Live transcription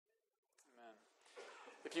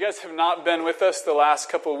If you guys have not been with us the last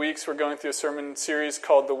couple of weeks, we're going through a sermon series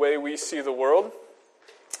called The Way We See the World.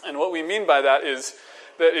 And what we mean by that is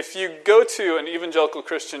that if you go to an evangelical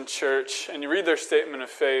Christian church and you read their statement of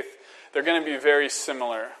faith, they're going to be very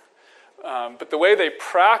similar. But the way they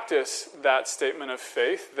practice that statement of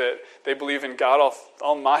faith, that they believe in God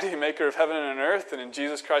Almighty, maker of heaven and earth, and in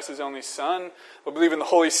Jesus Christ, His only Son, they believe in the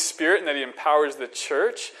Holy Spirit and that He empowers the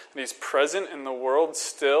church, and He's present in the world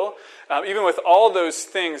still. Even with all those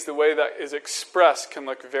things, the way that is expressed can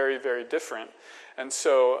look very, very different. And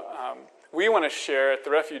so we want to share at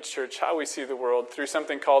the Refuge Church how we see the world through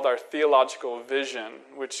something called our theological vision,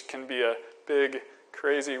 which can be a big,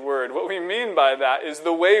 crazy word. What we mean by that is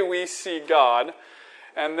the way we see God,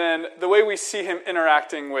 and then the way we see Him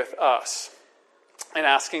interacting with us, and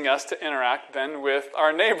asking us to interact then with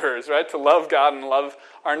our neighbors, right? To love God and love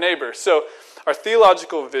our neighbors. So our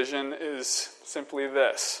theological vision is simply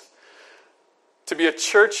this: to be a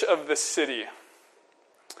church of the city,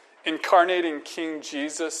 incarnating King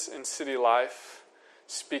Jesus in city life,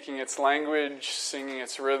 speaking its language, singing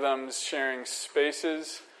its rhythms, sharing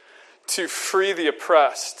spaces, to free the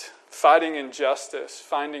oppressed, fighting injustice,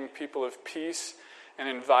 finding people of peace, and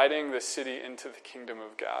inviting the city into the kingdom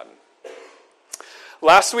of God.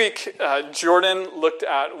 Last week, Jordan looked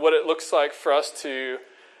at what it looks like for us to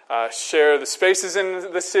share the spaces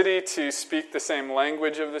in the city, to speak the same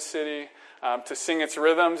language of the city, to sing its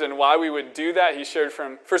rhythms, and why we would do that. He shared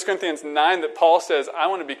from 1 Corinthians 9 that Paul says, I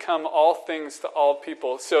want to become all things to all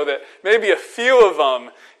people, so that maybe a few of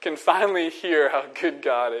them can finally hear how good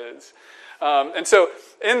God is. And so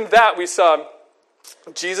in that we saw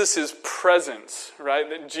Jesus' presence, right?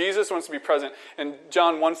 That Jesus wants to be present. In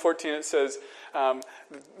John 1:14 it says,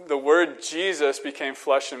 the word Jesus became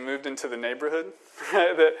flesh and moved into the neighborhood.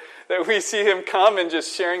 Right? That we see Him come and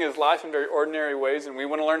just sharing His life in very ordinary ways, and we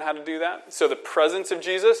want to learn how to do that. So the presence of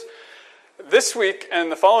Jesus. This week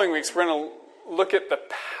and the following weeks, we're going to look at the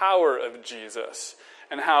power of Jesus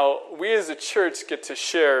and how we as a church get to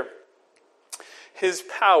share His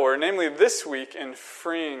power, namely this week in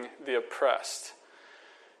freeing the oppressed.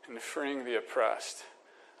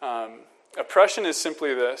 Oppression is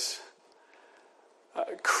simply this: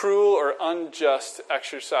 cruel or unjust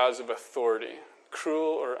exercise of authority.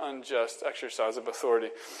 Cruel or unjust exercise of authority.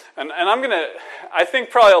 And I think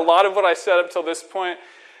probably a lot of what I said up till this point,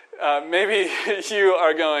 maybe you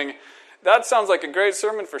are going, that sounds like a great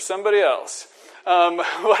sermon for somebody else.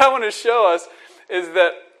 What I want to show us is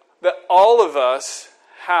that all of us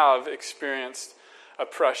have experienced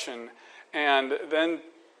oppression, and then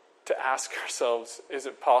to ask ourselves, is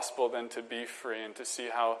it possible then to be free, and to see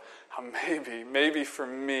how maybe for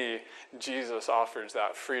me, Jesus offers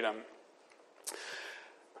that freedom.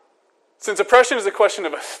 Since oppression is a question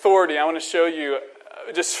of authority, I want to show you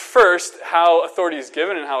just first how authority is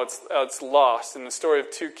given and how it's lost in the story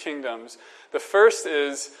of two kingdoms. The first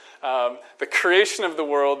is the creation of the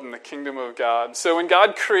world and the kingdom of God. So when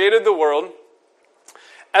God created the world,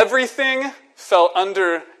 everything fell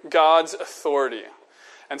under God's authority.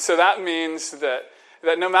 And so that means that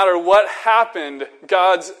no matter what happened,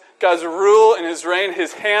 God's rule and His reign,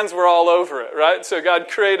 His hands were all over it, right? So God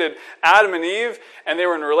created Adam and Eve, and they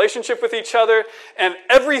were in a relationship with each other, and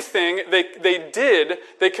everything they did,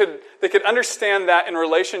 they could understand that in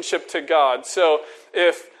relationship to God. So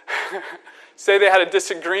if, say they had a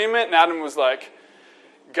disagreement, and Adam was like,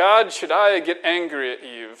 God, should I get angry at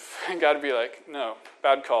Eve? And God would be like, no,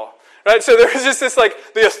 bad call. Right? So there was just this,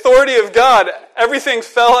 like, the authority of God, everything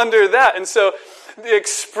fell under that. And so the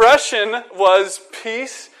expression was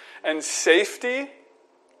peace and safety.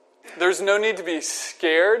 There's no need to be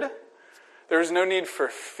scared. There's no need for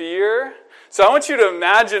fear. So I want you to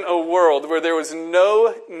imagine a world where there was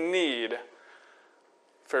no need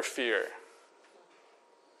for fear.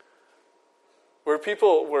 Where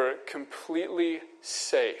people were completely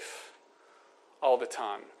safe all the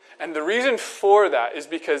time. And the reason for that is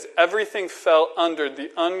because everything fell under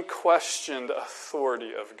the unquestioned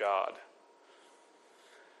authority of God.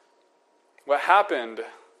 What happened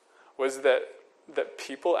was that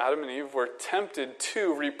people, Adam and Eve, were tempted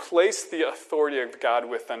to replace the authority of God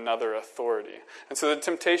with another authority. And so the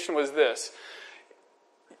temptation was this: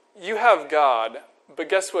 you have God, but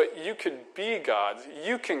guess what? You could be God.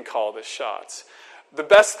 You can call the shots. The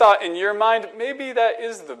best thought in your mind, maybe that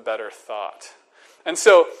is the better thought. And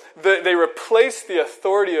so they replaced the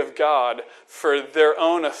authority of God for their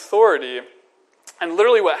own authority. And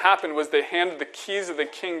literally what happened was they handed the keys of the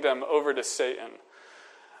kingdom over to Satan.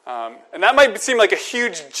 And that might seem like a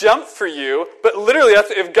huge jump for you, but literally,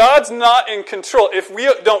 if God's not in control, if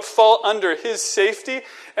we don't fall under His safety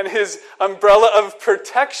and His umbrella of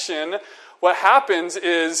protection, what happens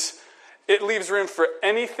is it leaves room for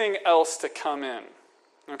anything else to come in.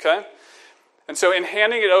 Okay? And so in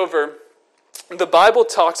handing it over, the Bible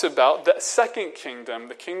talks about the second kingdom,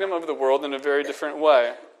 the kingdom of the world, in a very different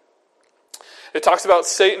way. It talks about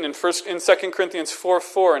Satan in 2 Corinthians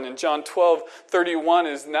 4:4, and in John 12:31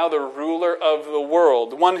 is now the ruler of the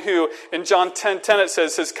world. One who, in John 10:10 it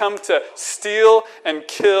says, has come to steal and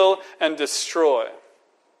kill and destroy.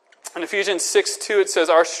 In Ephesians 6:2 it says,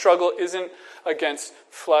 our struggle isn't against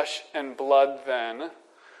flesh and blood then.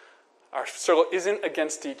 Our struggle isn't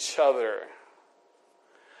against each other.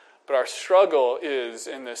 But our struggle is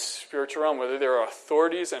in this spiritual realm, where there are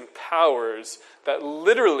authorities and powers that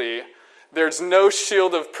literally there's no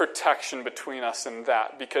shield of protection between us and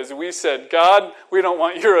that. Because we said, God, we don't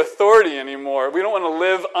want your authority anymore. We don't want to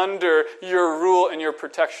live under your rule and your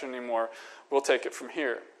protection anymore. We'll take it from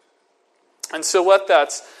here. And so what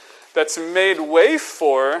that's made way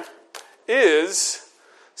for is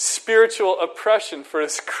spiritual oppression, for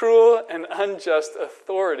this cruel and unjust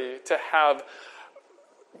authority to have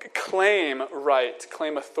claim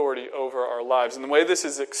authority over our lives. And the way this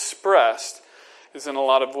is expressed is in a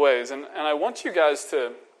lot of ways. And I want you guys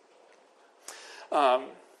to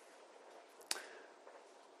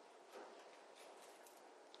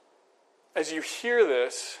as you hear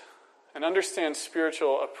this and understand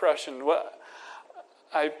spiritual oppression, what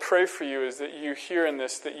I pray for you is that you hear in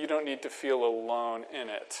this that you don't need to feel alone in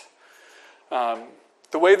it.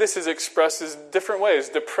 The way this is expressed is different ways.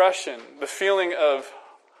 Depression, the feeling of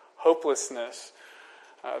hopelessness,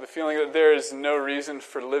 the feeling that there is no reason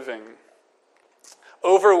for living.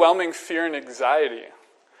 Overwhelming fear and anxiety.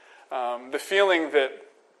 The feeling that,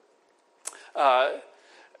 I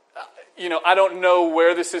don't know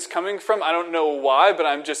where this is coming from. I don't know why, but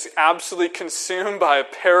I'm just absolutely consumed by a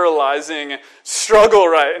paralyzing struggle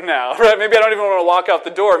right now. Right? Maybe I don't even want to walk out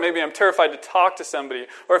the door. Maybe I'm terrified to talk to somebody.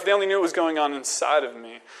 Or if they only knew what was going on inside of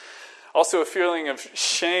me. Also a feeling of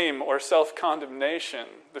shame or self-condemnation.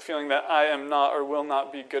 The feeling that I am not or will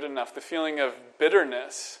not be good enough. The feeling of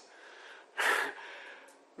bitterness.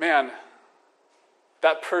 Man,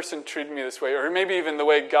 that person treated me this way. Or maybe even the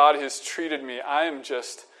way God has treated me. I am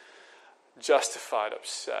just justified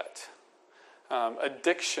upset.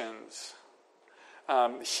 Addictions.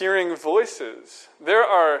 Hearing voices. There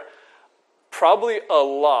are probably a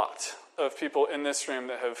lot of people in this room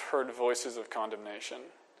that have heard voices of condemnation.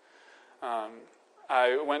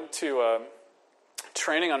 I went to a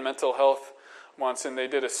training on mental health once, and they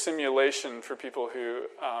did a simulation for people who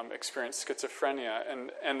experience schizophrenia.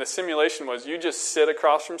 And the simulation was you just sit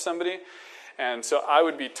across from somebody, and so I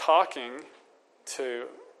would be talking to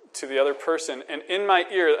the other person, and in my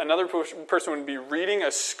ear, another person would be reading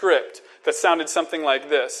a script that sounded something like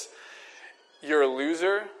this. You're a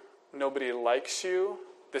loser. Nobody likes you.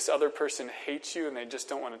 This other person hates you, and they just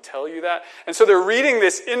don't want to tell you that. And so they're reading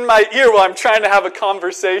this in my ear while I'm trying to have a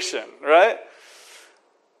conversation, right?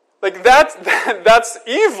 Like that's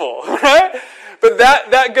evil, right? But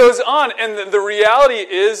that goes on, and the reality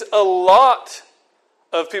is a lot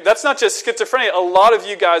of people, that's not just schizophrenia, a lot of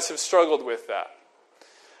you guys have struggled with that.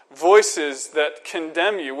 Voices that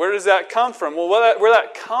condemn you. Where does that come from? Well, where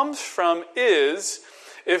that comes from is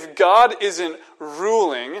if God isn't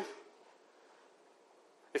ruling,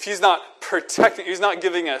 if he's not protecting, he's not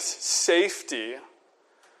giving us safety,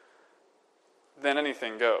 then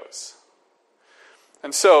anything goes.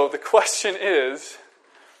 And so the question is,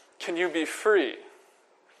 can you be free?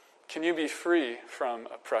 Can you be free from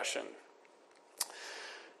oppression?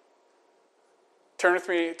 Turn with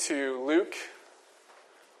me to Luke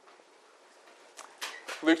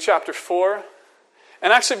chapter 4.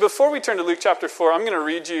 And actually, before we turn to Luke chapter 4, I'm going to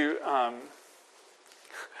read you,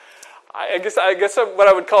 I guess what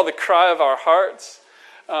I would call the cry of our hearts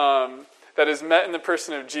that is met in the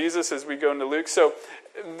person of Jesus as we go into Luke. So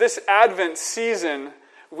this Advent season,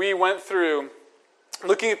 we went through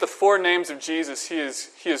looking at the 4 names of Jesus he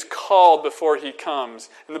is called before he comes.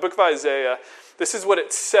 In the book of Isaiah, this is what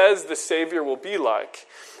it says the Savior will be like.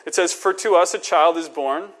 It says, "For to us a child is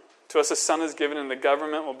born, to us a son is given, and the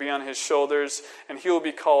government will be on his shoulders, and he will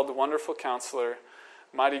be called Wonderful Counselor,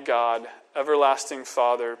 Mighty God, Everlasting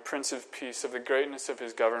Father, Prince of Peace. Of the greatness of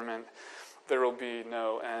his government there will be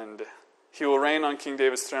no end. He will reign on King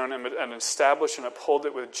David's throne and establish and uphold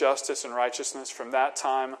it with justice and righteousness from that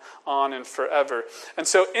time on and forever." And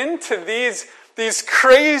so into these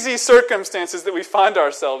crazy circumstances that we find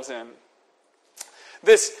ourselves in,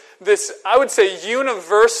 this I would say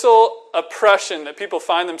universal oppression that people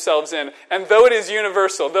find themselves in, and though it is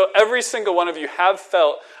universal, though every single one of you have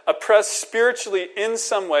felt oppressed spiritually in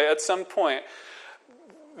some way at some point,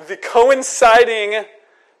 the coinciding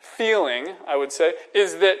feeling, I would say,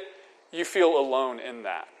 is that you feel alone in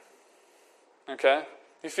that. Okay?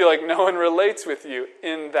 You feel like no one relates with you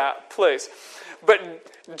in that place.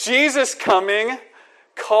 But Jesus coming,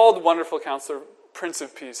 called Wonderful Counselor, Prince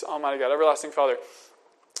of Peace, Almighty God, Everlasting Father,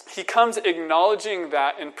 he comes acknowledging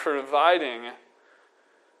that and providing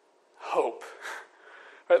hope.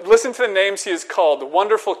 Right? Listen to the names he is called. The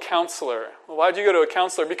Wonderful Counselor. Well, why'd you go to a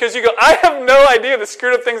counselor? Because you go, I have no idea the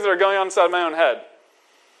screwed up things that are going on inside my own head.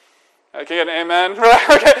 Okay, get an amen? Right?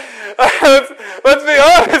 Okay. Let's be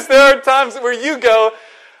honest. There are times where you go,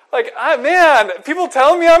 like, man, people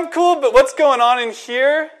tell me I'm cool, but what's going on in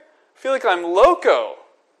here? I feel like I'm loco.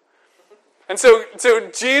 And so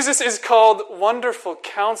Jesus is called Wonderful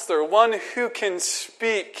Counselor, one who can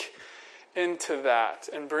speak into that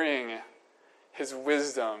and bring his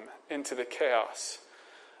wisdom into the chaos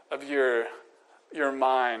of your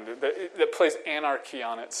mind that plays anarchy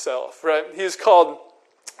on itself. Right? He is called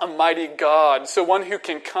a mighty God, so one who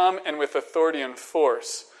can come and with authority and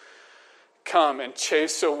force come and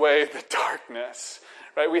chase away the darkness.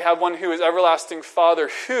 Right? We have one who is everlasting Father,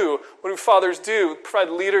 what do fathers do? Provide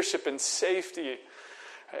leadership and safety.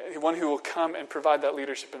 Right? One who will come and provide that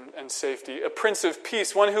leadership and safety. A Prince of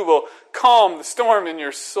Peace, one who will calm the storm in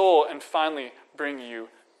your soul and finally bring you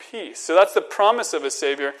peace. So that's the promise of a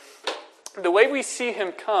Savior. The way we see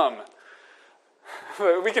him come,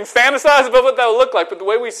 we can fantasize about what that will look like, but the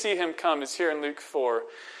way we see him come is here in Luke 4.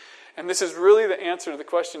 And this is really the answer to the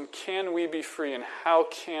question, can we be free and how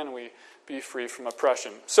can we be free from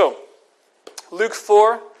oppression? So, Luke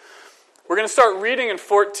 4, we're going to start reading in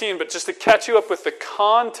 14, but just to catch you up with the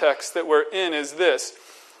context that we're in is this.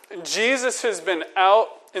 Jesus has been out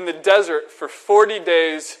in the desert for 40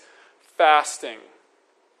 days fasting.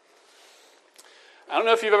 I don't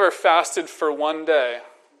know if you've ever fasted for one day,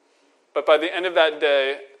 but by the end of that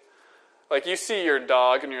day, like you see your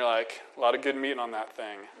dog and you're like, a lot of good meat on that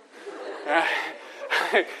thing.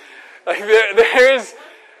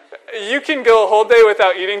 You can go a whole day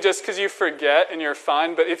without eating just because you forget and you're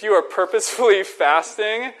fine, but if you are purposefully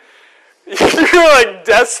fasting, you're like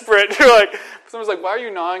desperate. You're like, someone's like, why are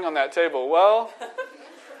you gnawing on that table? Well,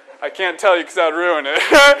 I can't tell you because that would ruin it.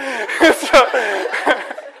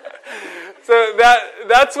 So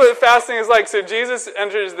that's what fasting is like. So Jesus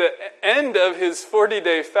enters the end of his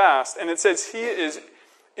 40-day fast, and it says he is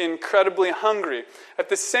incredibly hungry. At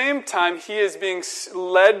the same time, he is being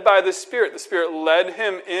led by the Spirit. The Spirit led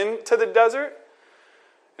him into the desert,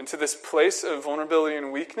 into this place of vulnerability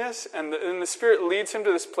and weakness, and the Spirit leads him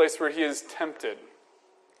to this place where he is tempted.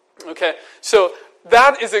 Okay, so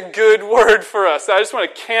that is a good word for us. I just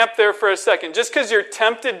want to camp there for a second. Just because you're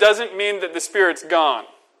tempted doesn't mean that the Spirit's gone.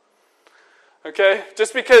 Okay?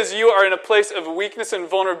 Just because you are in a place of weakness and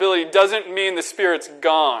vulnerability doesn't mean the Spirit's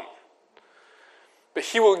gone. But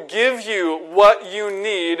he will give you what you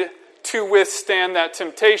need to withstand that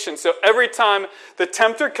temptation. So every time the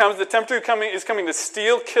tempter comes, is coming to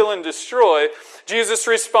steal, kill, and destroy, Jesus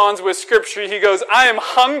responds with Scripture. He goes, I am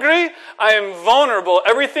hungry, I am vulnerable,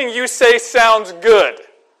 everything you say sounds good.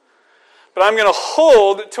 But I'm going to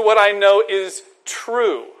hold to what I know is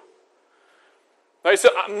true. Right, so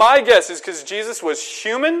my guess is because Jesus was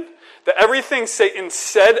human, that everything Satan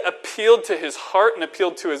said appealed to his heart and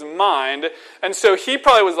appealed to his mind. And so he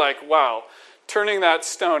probably was like, wow, turning that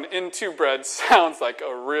stone into bread sounds like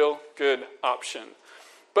a real good option.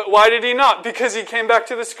 But why did he not? Because he came back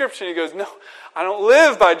to the Scripture and he goes, no, I don't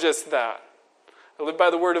live by just that. I live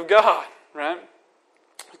by the Word of God, right?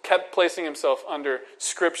 He kept placing himself under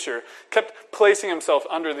Scripture, kept placing himself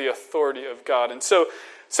under the authority of God. And so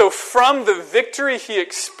from the victory he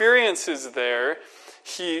experiences there,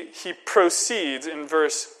 he proceeds in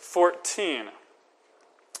verse 14.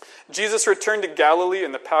 Jesus returned to Galilee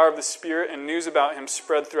in the power of the Spirit, and news about him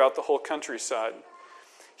spread throughout the whole countryside.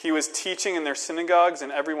 He was teaching in their synagogues,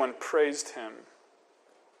 and everyone praised him.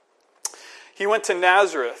 He went to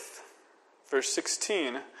Nazareth, verse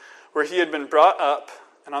 16, where he had been brought up,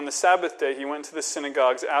 and on the Sabbath day he went to the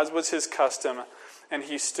synagogues, as was his custom, and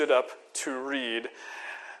he stood up to read.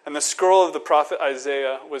 And the scroll of the prophet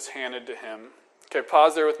Isaiah was handed to him. Okay,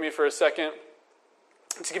 pause there with me for a second.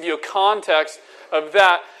 To give you a context of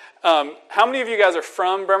that, how many of you guys are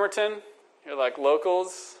from Bremerton? You're like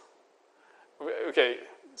locals? Okay,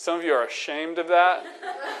 some of you are ashamed of that.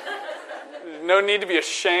 No need to be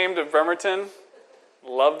ashamed of Bremerton.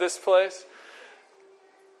 Love this place.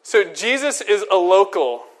 So Jesus is a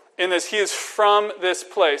local in this. He is from this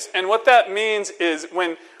place. And what that means is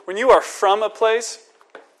when you are from a place,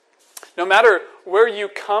 no matter where you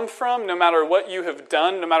come from, no matter what you have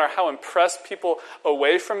done, no matter how impressed people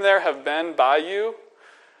away from there have been by you,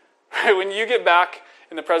 right, when you get back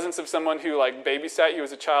in the presence of someone who like babysat you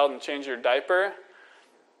as a child and changed your diaper,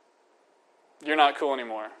 you're not cool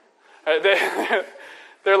anymore.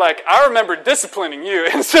 They're like, I remember disciplining you.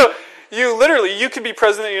 And so you could be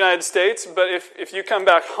president of the United States, but if you come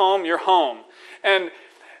back home, you're home. And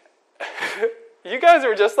you guys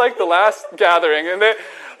are just like the last gathering, and that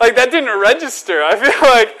didn't register. I feel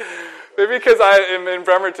like maybe because I am in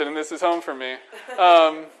Bremerton and this is home for me.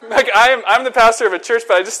 I'm the pastor of a church,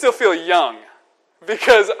 but I just still feel young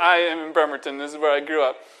because I am in Bremerton. This is where I grew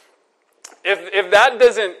up. If that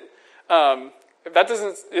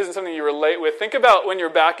isn't something you relate with, think about when you're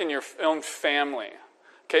back in your own family.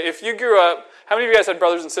 Okay, if you grew up, how many of you guys had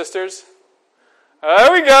brothers and sisters?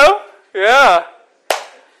 There we go. Yeah.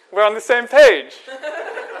 We're on the same page.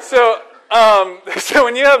 So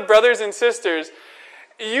when you have brothers and sisters,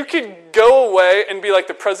 you could go away and be like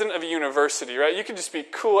the president of a university, right? You could just be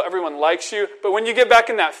cool. Everyone likes you. But when you get back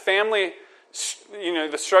in that family,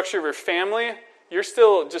 the structure of your family, you're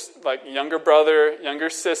still just like younger brother, younger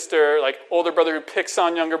sister, like older brother who picks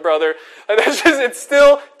on younger brother. It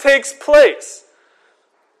still takes place.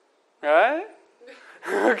 Right?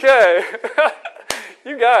 Okay.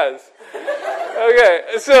 You guys. Okay,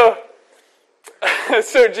 so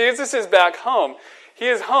Jesus is back home. He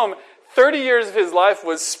is home. 30 years of his life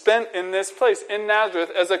was spent in this place, in Nazareth,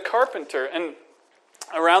 as a carpenter. And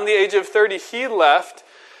around the age of 30, he left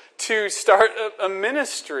to start a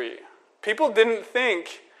ministry. People didn't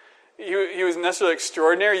think he was necessarily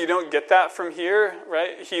extraordinary. You don't get that from here,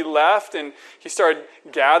 right? He left and he started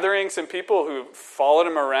gathering some people who followed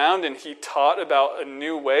him around, and he taught about a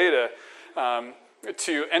new way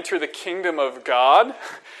to enter the kingdom of God.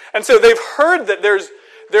 And so they've heard that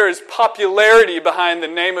there is popularity behind the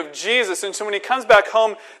name of Jesus. And so when he comes back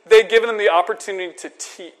home, they've given him the opportunity to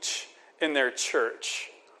teach in their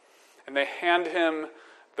church. And they hand him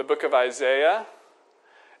the book of Isaiah.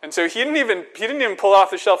 And so he didn't even pull off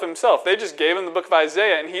the shelf himself. They just gave him the book of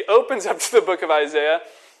Isaiah, and he opens up to the book of Isaiah,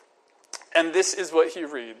 and this is what he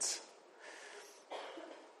reads.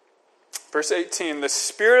 Verse 18, "The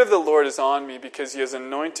Spirit of the Lord is on me because he has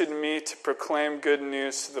anointed me to proclaim good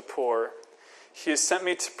news to the poor. He has sent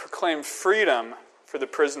me to proclaim freedom for the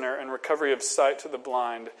prisoner and recovery of sight to the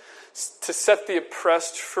blind, to set the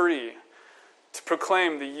oppressed free, to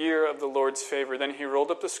proclaim the year of the Lord's favor." Then he rolled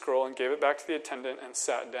up the scroll and gave it back to the attendant and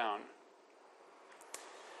sat down.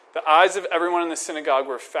 The eyes of everyone in the synagogue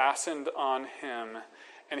were fastened on him,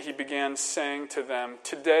 and he began saying to them,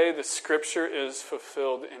 "Today the scripture is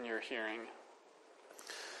fulfilled in your hearing."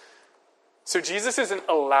 So Jesus isn't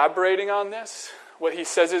elaborating on this. What he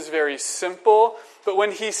says is very simple, but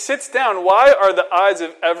when he sits down, why are the eyes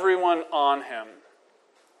of everyone on him?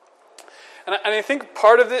 And I think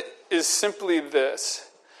part of it is simply this.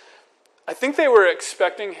 I think they were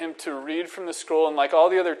expecting him to read from the scroll and, like all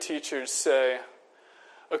the other teachers, say,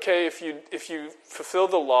 okay, if you fulfill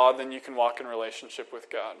the law, then you can walk in relationship with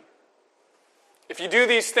God. If you do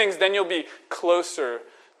these things, then you'll be closer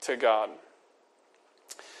to God.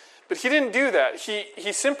 But he didn't do that.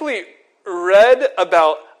 He simply read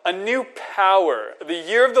about a new power, the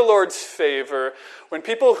year of the Lord's favor, when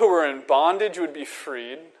people who were in bondage would be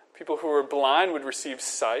freed, people who were blind would receive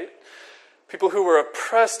sight, people who were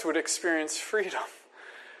oppressed would experience freedom.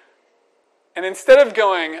 And instead of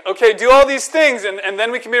going, okay, do all these things and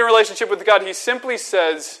then we can be in a relationship with God, he simply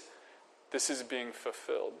says, this is being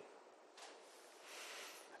fulfilled.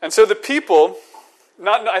 And so the people,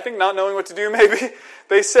 not knowing what to do maybe,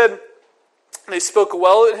 they spoke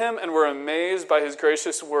well at him and were amazed by his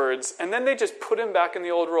gracious words. And then they just put him back in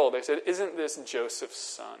the old role. They said, isn't this Joseph's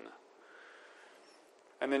son?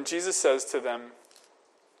 And then Jesus says to them,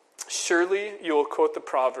 surely you will quote the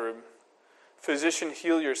proverb, physician,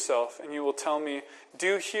 heal yourself, and you will tell me,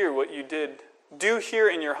 do here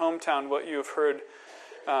in your hometown what you have heard,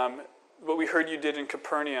 what we heard you did in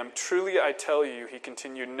Capernaum. Truly I tell you, he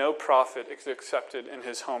continued, no prophet is accepted in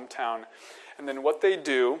his hometown. And then what they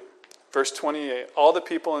do, verse 28, all the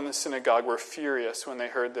people in the synagogue were furious when they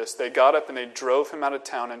heard this. They got up and they drove him out of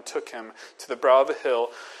town and took him to the brow of a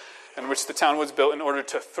hill in which the town was built in order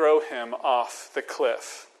to throw him off the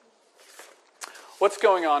cliff. What's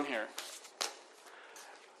going on here?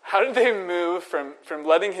 How did they move from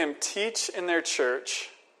letting him teach in their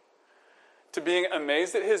church to being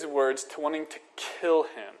amazed at his words to wanting to kill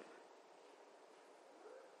him?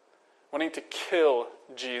 Wanting to kill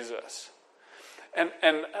Jesus. And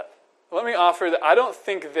let me offer that I don't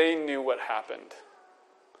think they knew what happened.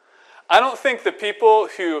 I don't think the people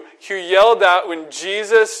who yelled out when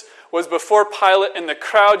Jesus was before Pilate and the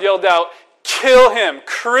crowd yelled out, kill him,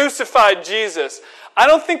 crucify Jesus. I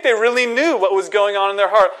don't think they really knew what was going on in their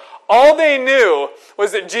heart. All they knew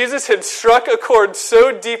was that Jesus had struck a chord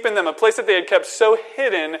so deep in them, a place that they had kept so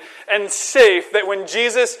hidden and safe, that when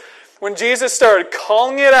Jesus started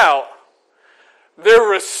calling it out, their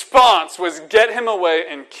response was get him away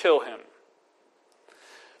and kill him.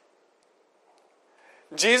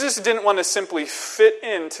 Jesus didn't want to simply fit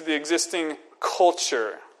into the existing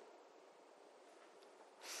culture.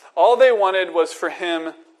 All they wanted was for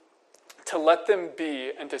him to let them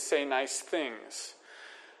be and to say nice things.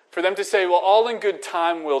 For them to say, well, all in good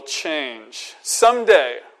time will change.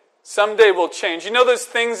 Someday will change. You know those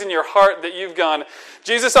things in your heart that you've gone,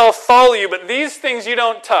 Jesus, I'll follow you, but these things you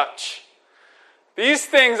don't touch. These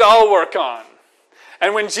things I'll work on.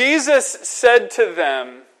 And when Jesus said to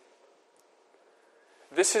them,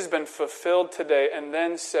 this has been fulfilled today, and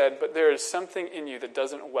then said, but there is something in you that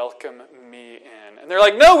doesn't welcome me in. And they're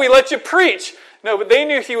like, no, we let you preach. No, but they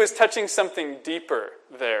knew he was touching something deeper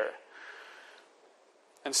there.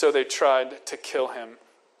 And so they tried to kill him.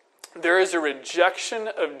 There is a rejection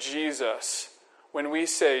of Jesus when we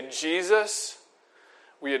say, Jesus,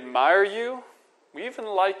 we admire you, we even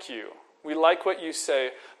like you, we like what you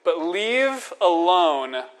say, but leave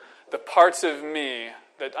alone the parts of me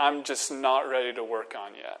that I'm just not ready to work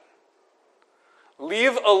on yet.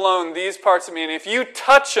 Leave alone these parts of me, and if you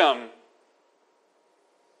touch them,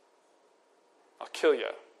 I'll kill you.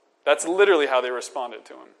 That's literally how they responded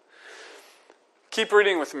to him. Keep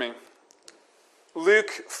reading with me.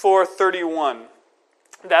 Luke 4:31.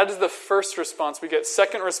 That is the first response we get.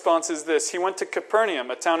 Second response is this. He went to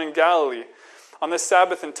Capernaum, a town in Galilee, on the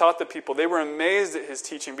Sabbath and taught the people. They were amazed at his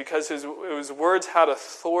teaching because his words had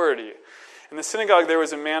authority. In the synagogue there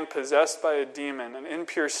was a man possessed by a demon, an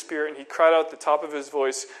impure spirit, and he cried out at the top of his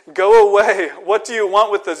voice, "Go away! What do you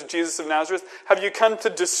want with us, Jesus of Nazareth? Have you come to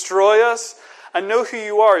destroy us? I know who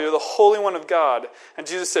you are. You're the Holy One of God." And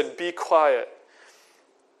Jesus said, "Be quiet.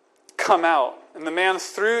 Come out." And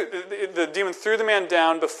the demon threw the man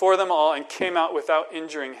down before them all and came out without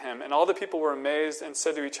injuring him. And all the people were amazed and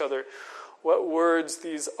said to each other, "What words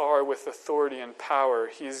these are with authority and power."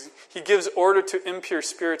 He gives order to impure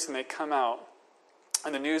spirits and they come out.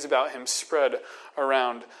 And the news about him spread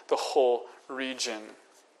around the whole region.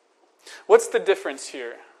 What's the difference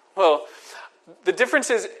here? Well, the difference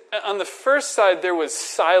is on the first side there was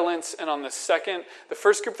silence, and on the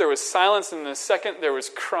first group there was silence, and in the second there was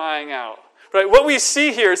crying out. Right? What we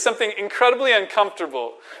see here is something incredibly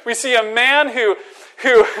uncomfortable. We see a man who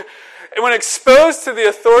when exposed to the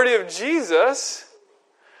authority of Jesus,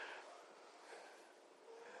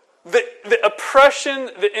 the oppression,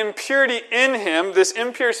 the impurity in him, this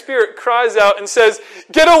impure spirit cries out and says,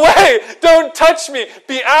 "Get away! Don't touch me!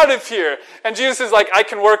 Be out of here!" And Jesus is like, "I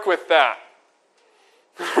can work with that."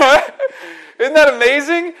 Isn't that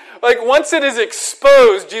amazing? Like once it is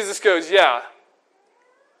exposed, Jesus goes, "Yeah,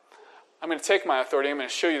 I'm going to take my authority. I'm going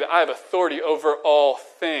to show you that I have authority over all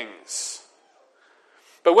things."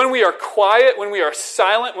 But when we are quiet, when we are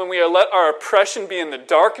silent, when we let our oppression be in the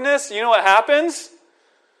darkness, you know what happens?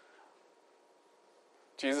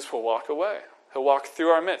 Jesus will walk away. He'll walk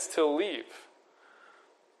through our midst. He'll leave.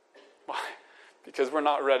 Why? Because we're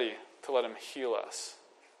not ready to let him heal us.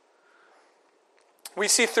 We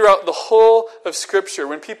see throughout the whole of Scripture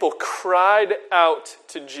when people cried out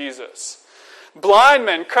to Jesus. Blind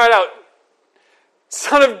men cried out,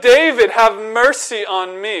 "Son of David, have mercy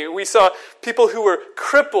on me." We saw people who were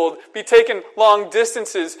crippled be taken long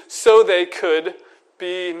distances so they could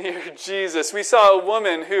be near Jesus. We saw a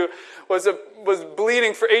woman who was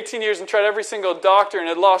bleeding for 18 years and tried every single doctor and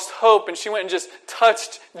had lost hope, and she went and just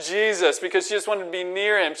touched Jesus because she just wanted to be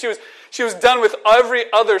near him. She was done with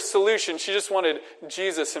every other solution. She just wanted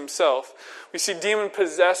Jesus himself. We see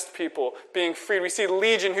demon-possessed people being freed. We see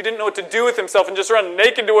Legion who didn't know what to do with himself and just ran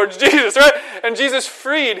naked towards Jesus, right? And Jesus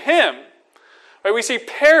freed him. Right? We see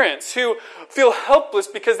parents who feel helpless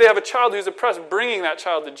because they have a child who's oppressed, bringing that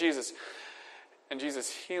child to Jesus, and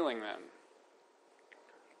Jesus healing them.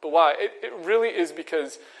 But why? It really is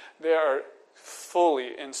because they are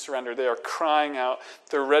fully in surrender. They are crying out.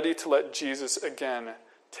 They're ready to let Jesus again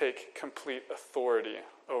take complete authority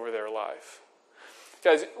over their life.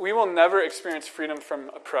 Guys, we will never experience freedom from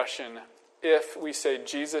oppression if we say,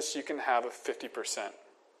 "Jesus, you can have a 50%.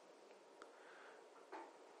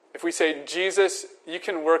 If we say, "Jesus, you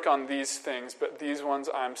can work on these things, but these ones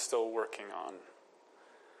I'm still working on."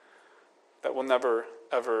 That will never,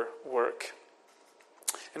 ever work.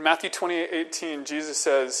 In Matthew 28:18, Jesus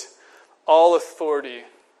says, "All authority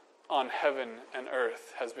on heaven and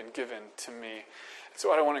earth has been given to me." So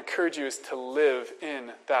what I want to encourage you is to live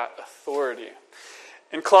in that authority.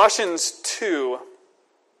 In Colossians 2,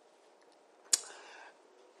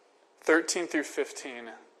 13 through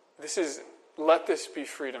 15, let this be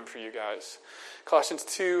freedom for you guys. Colossians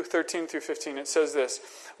 2:13 through 15, it says this: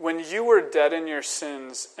 when you were dead in your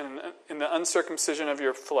sins and in the uncircumcision of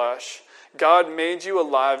your flesh, God made you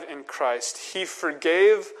alive in Christ. He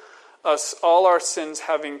forgave us all our sins,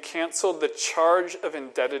 having canceled the charge of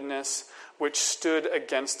indebtedness which stood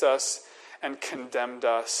against us and condemned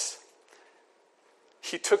us.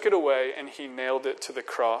 He took it away and he nailed it to the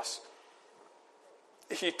cross.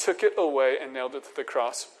 He took it away and nailed it to the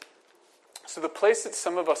cross. So the place that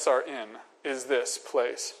some of us are in is this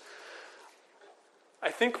place. I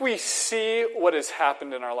think we see what has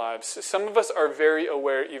happened in our lives. Some of us are very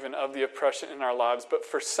aware even of the oppression in our lives, but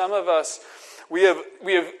for some of us, we have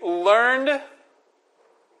learned,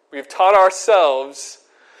 we have taught ourselves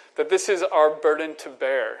that this is our burden to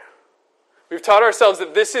bear. We've taught ourselves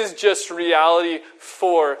that this is just reality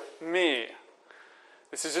for me.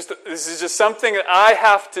 This is just something that I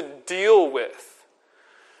have to deal with.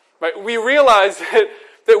 Right? We realize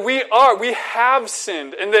that we have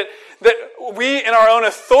sinned, and that we in our own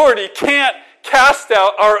authority can't cast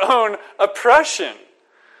out our own oppression.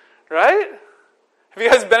 Right? Have you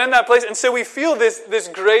guys been in that place? And so we feel this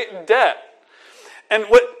great debt. And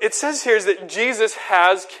what it says here is that Jesus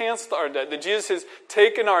has canceled our debt, that Jesus has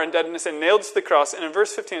taken our indebtedness and nailed it to the cross. And in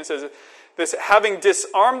verse 15 it says this: having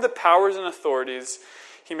disarmed the powers and authorities,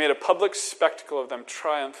 he made a public spectacle of them,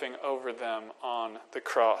 triumphing over them on the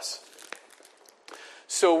cross.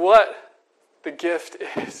 So what the gift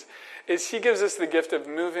is he gives us the gift of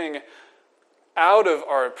moving out of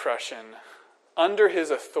our oppression, under his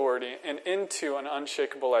authority, and into an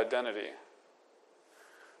unshakable identity.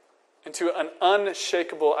 Into an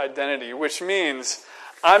unshakable identity, which means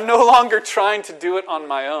I'm no longer trying to do it on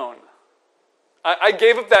my own. I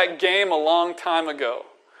gave up that game a long time ago.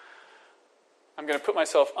 I'm going to put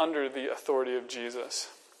myself under the authority of Jesus.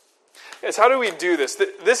 Guys, how do we do this?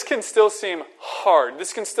 This can still seem hard.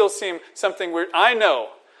 This can still seem something where I know,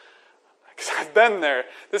 because I've been there.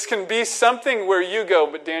 This can be something where you go,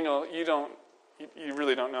 but Daniel, you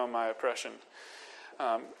really don't know my oppression.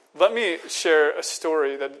 Let me share a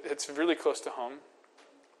story that it's really close to home.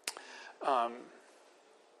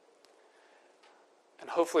 And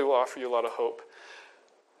hopefully will offer you a lot of hope.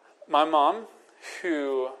 My mom,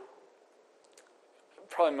 who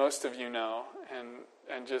probably most of you know,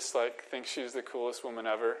 and just think she's the coolest woman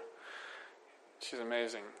ever. She's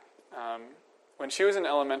amazing. When she was in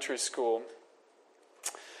elementary school,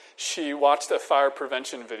 she watched a fire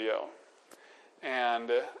prevention video,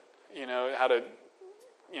 and how to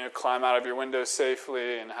climb out of your window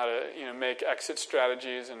safely, and how to make exit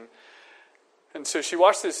strategies, and so she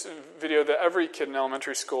watched this video that every kid in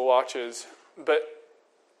elementary school watches, and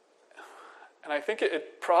I think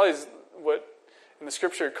it probably is what in the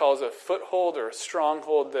scripture it calls a foothold or a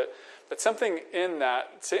stronghold, that something in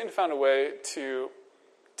that Satan found a way to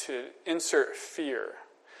insert fear.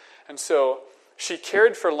 And so she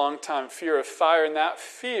carried for a long time fear of fire, and that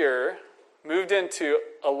fear moved into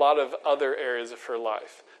a lot of other areas of her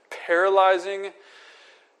life. Paralyzing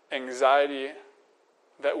anxiety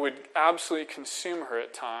that would absolutely consume her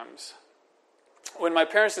at times. When my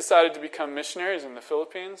parents decided to become missionaries in the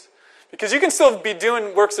Philippines, because you can still be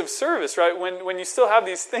doing works of service, right? When you still have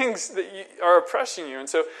these things that are oppressing you. And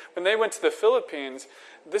so when they went to the Philippines,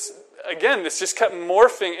 this just kept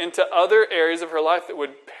morphing into other areas of her life that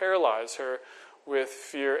would paralyze her with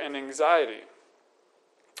fear and anxiety.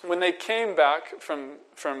 When they came back from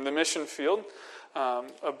the mission field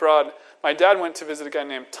abroad, my dad went to visit a guy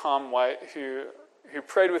named Tom White who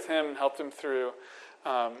prayed with him and helped him through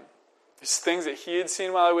these things that he had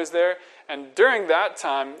seen while I was there. And during that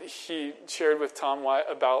time, he shared with Tom White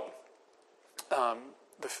about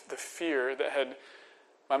the fear that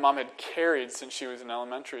my mom had carried since she was in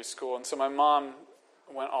elementary school. And so my mom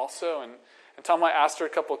went also, and Tom White asked her a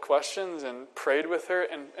couple of questions and prayed with her.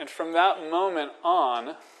 And from that moment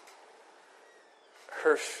on,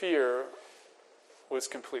 her fear was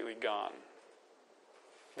completely gone.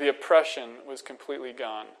 The oppression was completely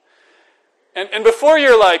gone. And before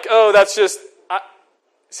you're like, oh, that's just,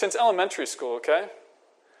 since elementary school, okay?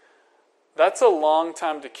 That's a long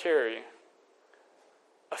time to carry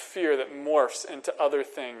a fear that morphs into other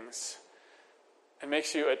things and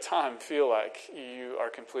makes you at times feel like you are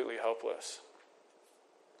completely helpless.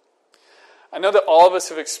 I know that all of us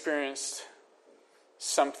have experienced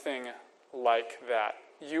something like that.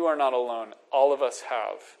 You are not alone. All of us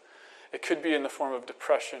have. It could be in the form of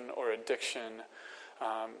depression or addiction.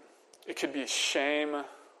 It could be shame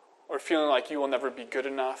or feeling like you will never be good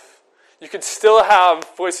enough. You could still have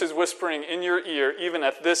voices whispering in your ear even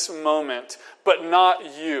at this moment, but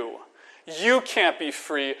not you. You can't be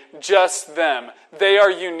free, just them. They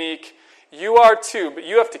are unique. You are too, but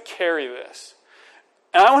you have to carry this.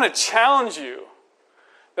 And I want to challenge you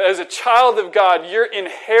that as a child of God, your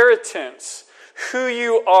inheritance, who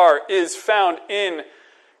you are, is found in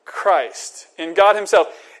Christ, in God himself.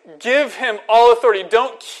 Give him all authority.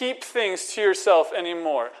 Don't keep things to yourself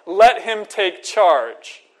anymore. Let him take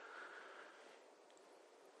charge.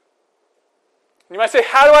 You might say,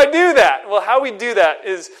 how do I do that? Well, how we do that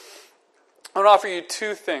is, I want to offer you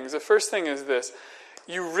two things. The first thing is this.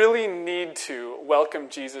 You really need to welcome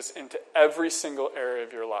Jesus into every single area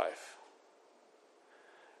of your life.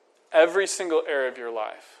 Every single area of your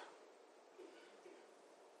life.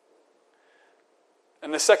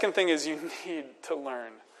 And the second thing is you need to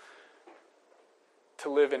learn to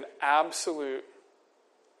live in absolute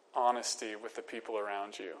honesty with the people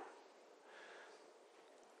around you.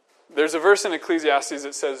 There's a verse in Ecclesiastes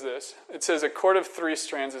that says this. It says, a cord of 3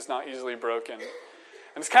 strands is not easily broken.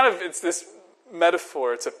 And it's this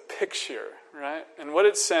metaphor, it's a picture, right? And what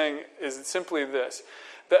it's saying is simply this,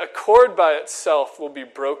 that a cord by itself will be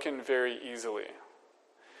broken very easily.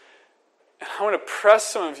 And I want to press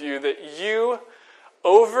some of you that you,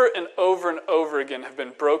 over and over and over again, have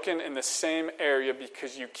been broken in the same area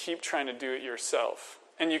because you keep trying to do it yourself.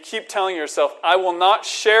 And you keep telling yourself, I will not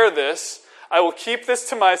share this. I will keep this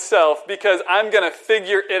to myself because I'm going to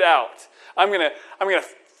figure it out. I'm going to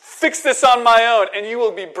fix this on my own. And you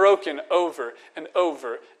will be broken over and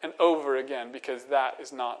over and over again because that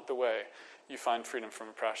is not the way you find freedom from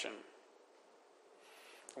oppression.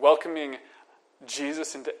 Welcoming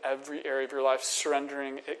Jesus into every area of your life,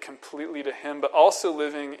 surrendering it completely to him, but also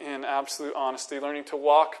living in absolute honesty, learning to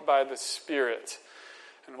walk by the Spirit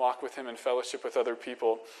and walk with him in fellowship with other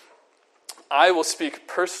people. I will speak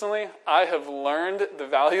personally. I have learned the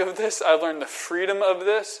value of this. I've learned the freedom of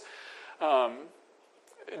this.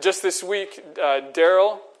 Just this week,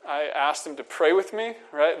 Daryl, I asked him to pray with me.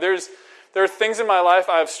 Right? There are things in my life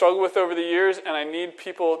I have struggled with over the years, and I need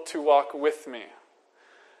people to walk with me.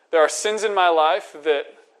 There are sins in my life that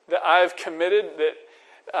I've committed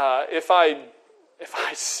that if I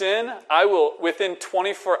sin, I will, within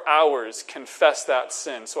 24 hours, confess that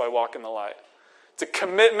sin so I walk in the light. It's a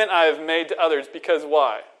commitment I have made to others because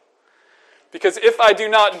why? Because if I do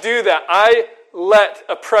not do that, I let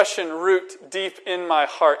oppression root deep in my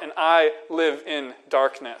heart and I live in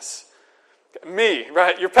darkness. Me,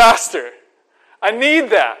 right? Your pastor. I need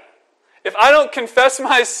that. If I don't confess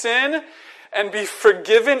my sin and be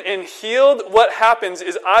forgiven and healed, what happens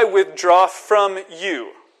is I withdraw from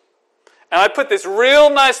you. And I put this real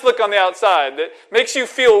nice look on the outside that makes you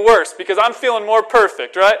feel worse because I'm feeling more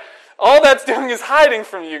perfect, right? All that's doing is hiding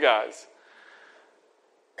from you guys.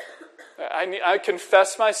 I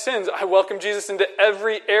confess my sins. I welcome Jesus into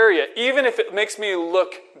every area, even if it makes me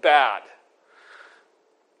look bad.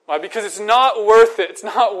 Why? Because it's not worth it. It's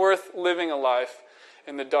not worth living a life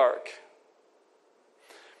in the dark.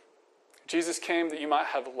 Jesus came that you might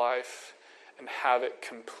have life and have it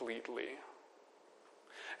completely.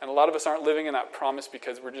 And a lot of us aren't living in that promise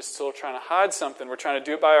because we're just still trying to hide something. We're trying to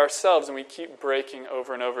do it by ourselves, and we keep breaking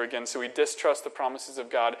over and over again. So we distrust the promises of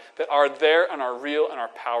God that are there and are real and are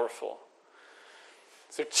powerful.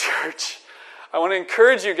 So church, I want to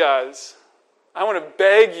encourage you guys. I want to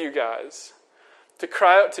beg you guys to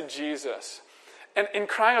cry out to Jesus. And in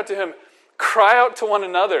crying out to him, cry out to one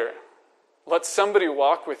another. Let somebody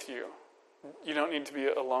walk with you. You don't need to be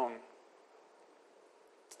alone.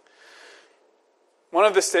 One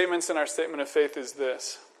of the statements in our statement of faith is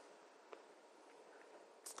this.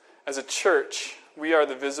 As a church, we are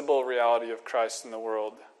the visible reality of Christ in the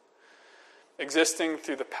world, existing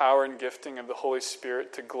through the power and gifting of the Holy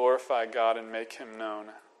Spirit to glorify God and make him known.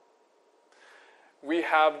 We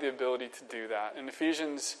have the ability to do that. In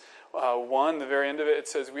Ephesians 1, the very end of it, it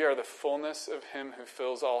says, we are the fullness of him who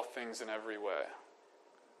fills all things in every way.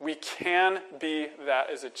 We can be that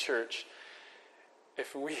as a church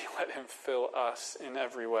if we let him fill us in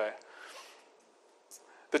every way.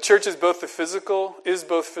 The church is both physical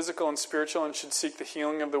and spiritual, and should seek the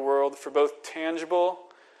healing of the world for both tangible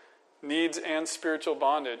needs and spiritual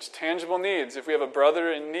bondage. Tangible needs, if we have a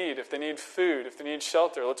brother in need, if they need food, if they need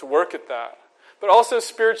shelter, let's work at that. But also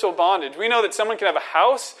spiritual bondage. We know that someone can have a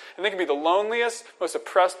house and they can be the loneliest, most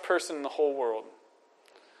oppressed person in the whole world.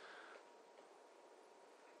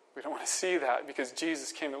 We don't want to see that because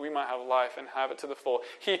Jesus came that we might have life and have it to the full.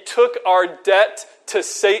 He took our debt to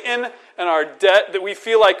Satan and our debt that we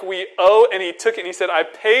feel like we owe, and he took it and he said, I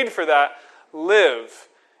paid for that. Live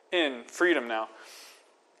in freedom now.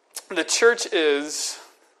 The church is,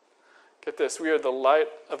 get this, we are the light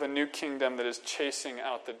of a new kingdom that is chasing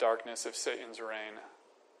out the darkness of Satan's reign.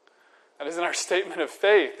 That isn't our statement of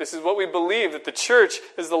faith. This is what we believe, that the church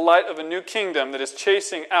is the light of a new kingdom that is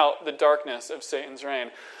chasing out the darkness of Satan's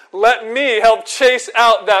reign. Let me help chase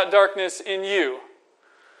out that darkness in you.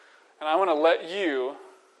 And I want to let you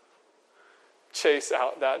chase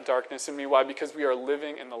out that darkness in me. Why? Because we are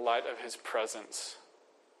living in the light of his presence.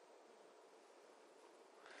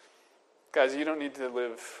 Guys, you don't need to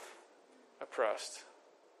live oppressed.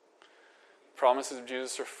 Promises of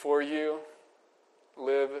Jesus are for you.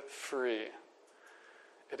 Live free.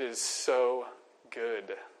 It is so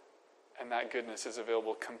good. And that goodness is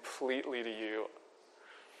available completely to you.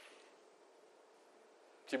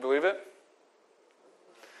 Do you believe it?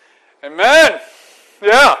 Amen.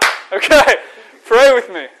 Yeah. Okay. Pray with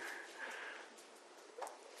me.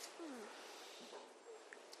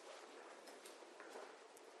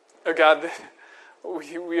 Oh God,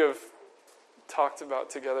 we have talked about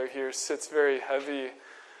together here sits very heavy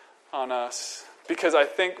on us. Because I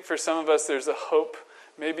think for some of us there's a hope,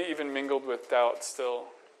 maybe even mingled with doubt still.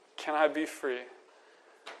 Can I be free?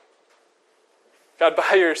 God,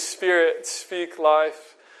 by your Spirit, speak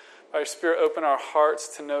life. By your Spirit, open our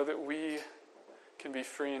hearts to know that we can be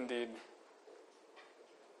free indeed.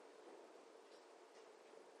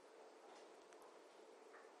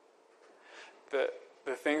 That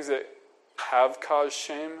the things that have caused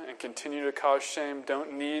shame and continue to cause shame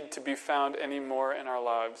don't need to be found anymore in our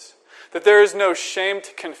lives. That there is no shame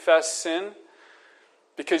to confess sin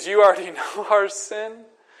because you already know our sin.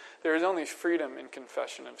 There is only freedom in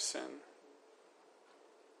confession of sin.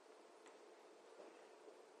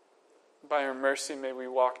 By your mercy, may we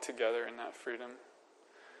walk together in that freedom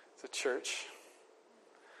as a church.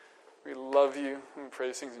 We love you and we pray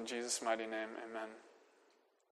these things in Jesus' mighty name. Amen.